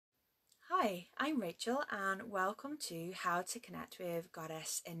Hi, I'm Rachel and welcome to How to Connect with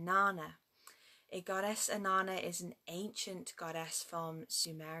Goddess Inanna. Goddess Inanna is an ancient goddess from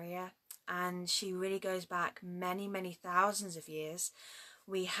Sumeria and she really goes back many thousands of years.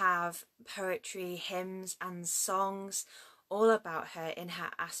 We have poetry, hymns and songs all about her in her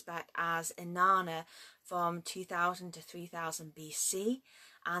aspect as Inanna from 2000 to 3000 BC,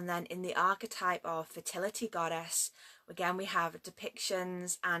 and then in the archetype of fertility goddess, again we have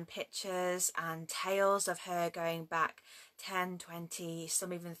depictions and pictures and tales of her going back 10, 20,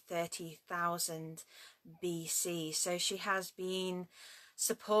 some even 30,000 BC. So she has been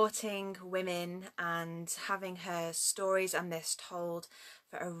supporting women and having her stories and myths told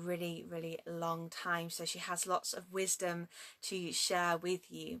for a really long time. So she has lots of wisdom to share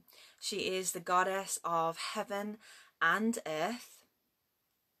with you. She is the goddess of heaven and earth,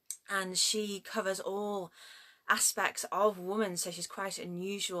 and she covers all aspects of woman. So she's quite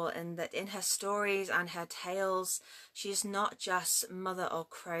unusual in that in her stories and her tales she is not just mother or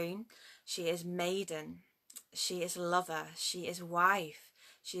crone, she is maiden, she is lover, she is wife,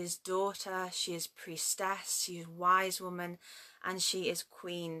 she is daughter, she is priestess, she is wise woman, and she is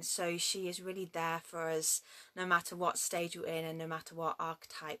queen. So she is really there for us no matter what stage we're in and no matter what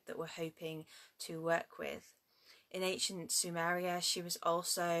archetype that we're hoping to work with. In ancient Sumeria she was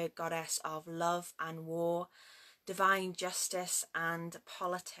also goddess of love and war, divine justice and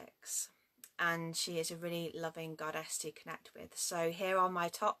politics, and she is a really loving goddess to connect with. So here are my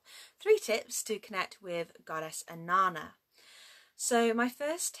top 3 tips to connect with Goddess Inanna. So my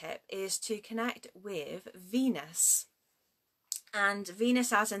first tip is to connect with Venus. And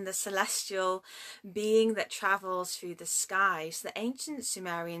Venus as in the celestial being that travels through the sky. So the ancient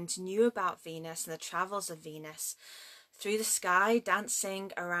Sumerians knew about Venus and the travels of Venus through the sky,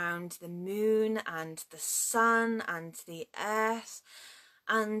 dancing around the moon and the sun and the earth.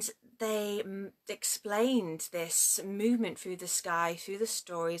 And they explained this movement through the sky through the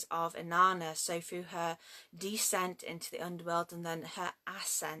stories of Inanna. So through her descent into the underworld and then her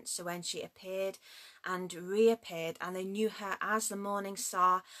ascent. So when she appeared and reappeared, and they knew her as the morning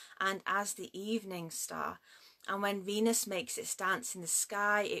star and as the evening star. And when Venus makes its dance in the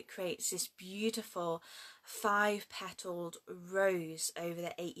sky, it creates this beautiful 5-petaled rose over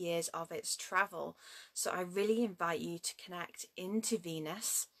the 8 years of its travel. So I really invite you to connect into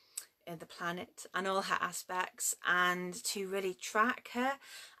Venus, the planet, and all her aspects, and to really track her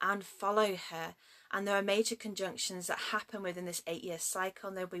and follow her. And there are major conjunctions that happen within this 8-year cycle,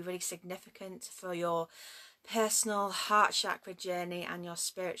 and they'll be really significant for your personal heart chakra journey and your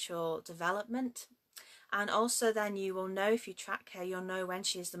spiritual development. And also then you will know, if you track her, you'll know when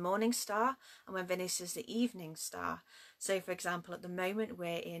she is the morning star and when Venus is the evening star. So for example, at the moment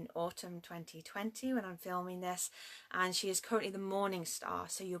we're in autumn 2020 when I'm filming this, and she is currently the morning star.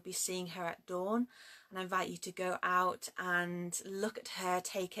 So you'll be seeing her at dawn, and I invite you to go out and look at her,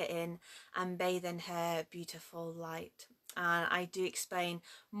 take her in and bathe in her beautiful light. And I do explain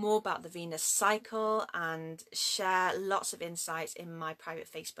more about the Venus cycle and share lots of insights in my private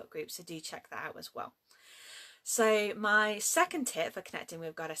Facebook group, so do check that out as well. So my second tip for connecting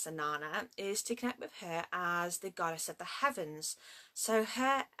with Goddess Inanna is to connect with her as the goddess of the heavens. So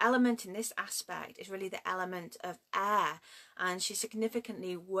her element in this aspect is really the element of air, and she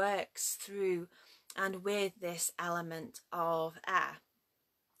significantly works through and with this element of air.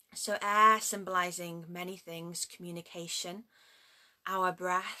 So air symbolizing many things: communication, our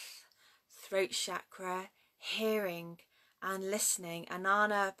breath, throat chakra, hearing and listening.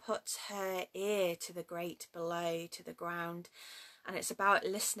 Inanna puts her ear to the great below, to the ground, and it's about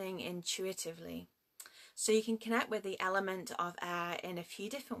listening intuitively. So you can connect with the element of air in a few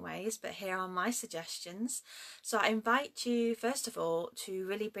different ways, but here are my suggestions. So I invite you first of all to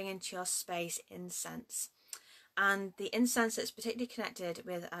really bring into your space incense, and the incense that's particularly connected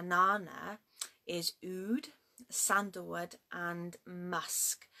with Inanna is oud, sandalwood and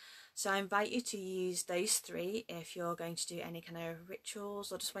musk. So I invite you to use those 3 if you're going to do any kind of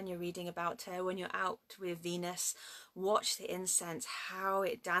rituals, or just when you're reading about her, when you're out with Venus, watch the incense, how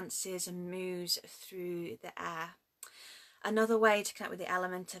it dances and moves through the air. Another way to connect with the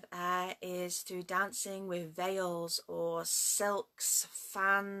element of air is through dancing with veils or silks,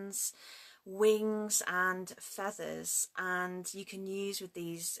 fans, wings and feathers. And you can use with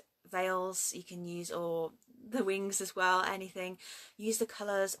these veils, you can use, or the wings as well, anything, use the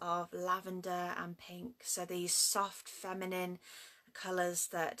colours of lavender and pink. So these soft feminine colours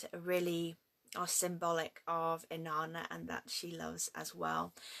that really are symbolic of Inanna and that she loves as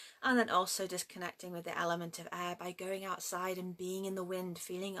well. And then also just connecting with the element of air by going outside and being in the wind,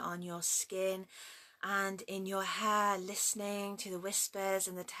 feeling it on your skin and in your hair, listening to the whispers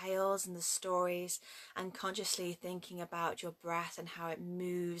and the tales and the stories, and consciously thinking about your breath and how it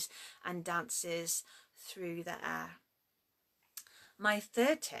moves and dances through the air. My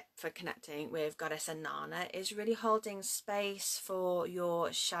third tip for connecting with Goddess Inanna is really holding space for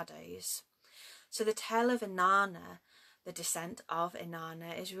your shadows. So the tale of Inanna, the descent of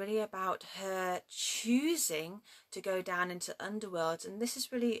Inanna, is really about her choosing to go down into underworld, and this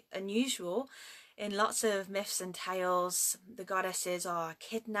is really unusual. In lots of myths and tales, the goddesses are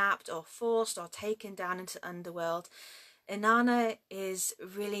kidnapped or forced or taken down into underworld. Inanna is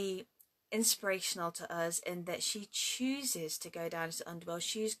really inspirational to us in that she chooses to go down into underworld.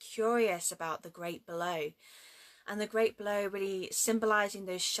 She's curious about the great below, and the great below really symbolizing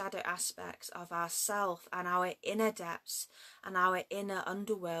those shadow aspects of ourself and our inner depths and our inner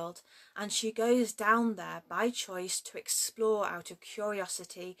underworld. And she goes down there by choice to explore out of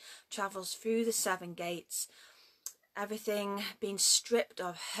curiosity, travels through the 7 gates, everything being stripped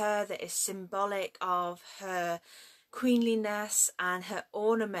of her that is symbolic of her queenliness and her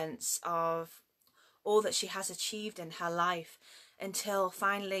ornaments of all that she has achieved in her life, until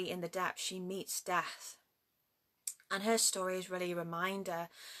finally in the depths she meets death. And her story is really a reminder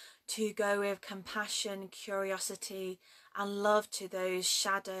to go with compassion, curiosity and love to those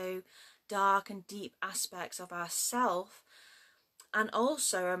shadow, dark and deep aspects of ourself. And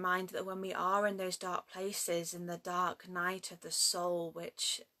also a reminder that when we are in those dark places, in the dark night of the soul,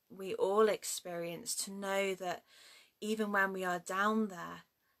 which we all experience, to know that even when we are down there,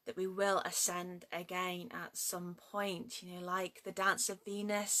 that we will ascend again at some point. You know, like the dance of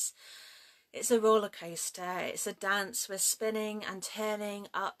Venus, it's a roller coaster. It's a dance. We're spinning and turning,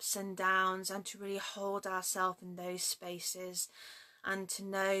 ups and downs, and to really hold ourselves in those spaces and to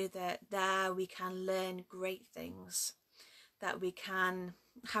know that there we can learn great things, that we can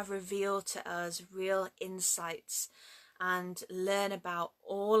have revealed to us real insights and learn about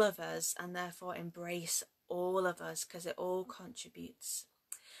all of us, and therefore embrace all of us, because it all contributes.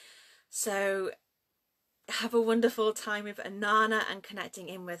 So have a wonderful time with Inanna and connecting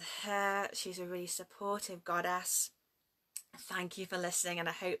in with her. She's a really supportive goddess. Thank you for listening, and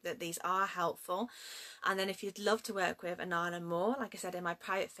I hope that these are helpful. And then if you'd love to work with Inanna more, like I said, in my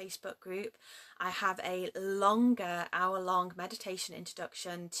private Facebook group, I have a longer hour-long meditation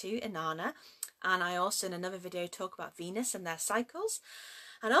introduction to Inanna, and I also in another video talk about Venus and their cycles.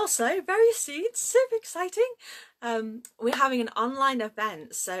 And also, very soon, super exciting, we're having an online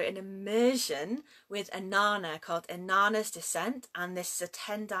event, so an immersion with Inanna called Inanna's Descent, and this is a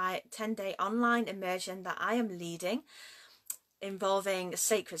 10-day online immersion that I am leading, involving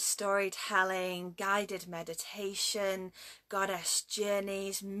sacred storytelling, guided meditation, goddess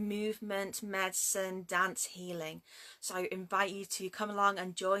journeys, movement, medicine, dance, healing. So I invite you to come along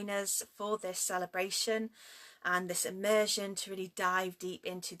and join us for this celebration and this immersion to really dive deep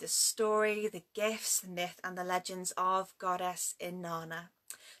into the story, the gifts, the myth and the legends of Goddess Inanna.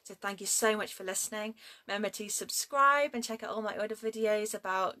 So thank you so much for listening. Remember to subscribe and check out all my other videos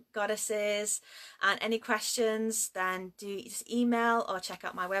about goddesses, and any questions then do just email or check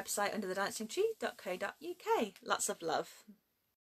out my website under thedancingtree.co.uk. Lots of love.